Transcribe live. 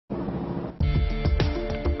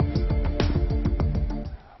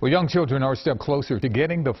Well, young children are a step closer to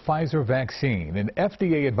getting the Pfizer vaccine. An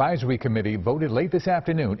FDA advisory committee voted late this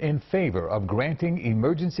afternoon in favor of granting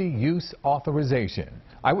emergency use authorization.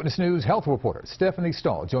 Eyewitness News health reporter Stephanie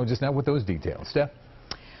Stahl joins us now with those details. Steph?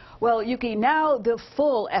 Well, Yuki, now the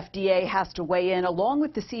full FDA has to weigh in along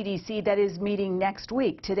with the CDC that is meeting next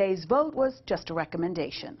week. Today's vote was just a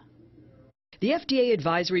recommendation. The FDA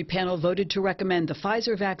advisory panel voted to recommend the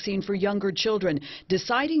Pfizer vaccine for younger children,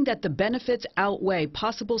 deciding that the benefits outweigh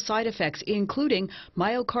possible side effects, including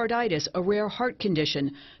myocarditis, a rare heart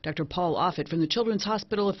condition. Dr. Paul Offit from the Children's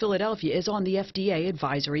Hospital of Philadelphia is on the FDA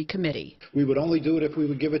advisory committee. We would only do it if we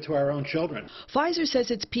would give it to our own children. Pfizer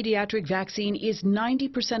says its pediatric vaccine is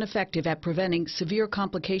 90% effective at preventing severe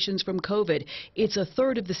complications from COVID. It's a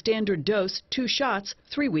third of the standard dose, 2 shots,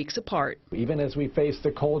 3 weeks apart. Even as we face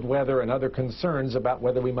the cold weather and other concerns about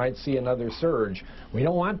whether we might see another surge, we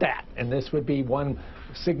don't want that, and this would be one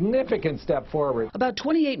significant step forward. About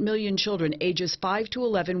 28 million children ages 5 to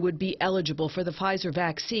 11 would be eligible for the Pfizer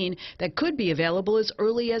vaccine that could be available as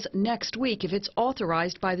early as next week if it's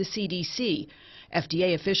authorized by the CDC.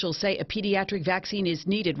 FDA officials say a pediatric vaccine is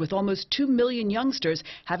needed with almost 2 million youngsters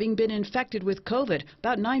having been infected with COVID,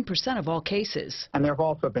 about 9% of all cases. And there have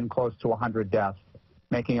also been close to 100 deaths,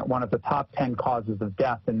 making it one of the top 10 causes of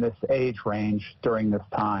death in this age range during this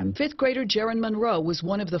time. 5th grader Jaron Monroe was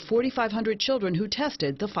one of the 4,500 children who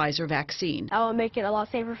tested the Pfizer vaccine. That will make it a lot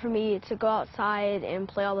safer for me to go outside and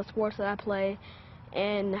play all the sports that I play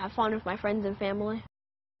and have fun with my friends and family.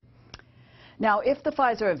 Now, if the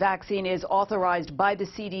Pfizer vaccine is authorized by the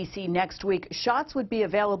CDC next week, shots would be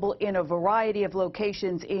available in a variety of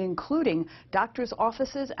locations, including doctors'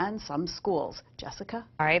 offices and some schools. Jessica?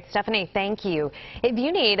 All right, Stephanie, thank you. If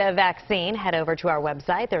you need a vaccine, head over to our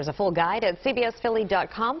website. There's a full guide at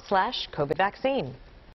cbsphilly.com/COVID vaccine.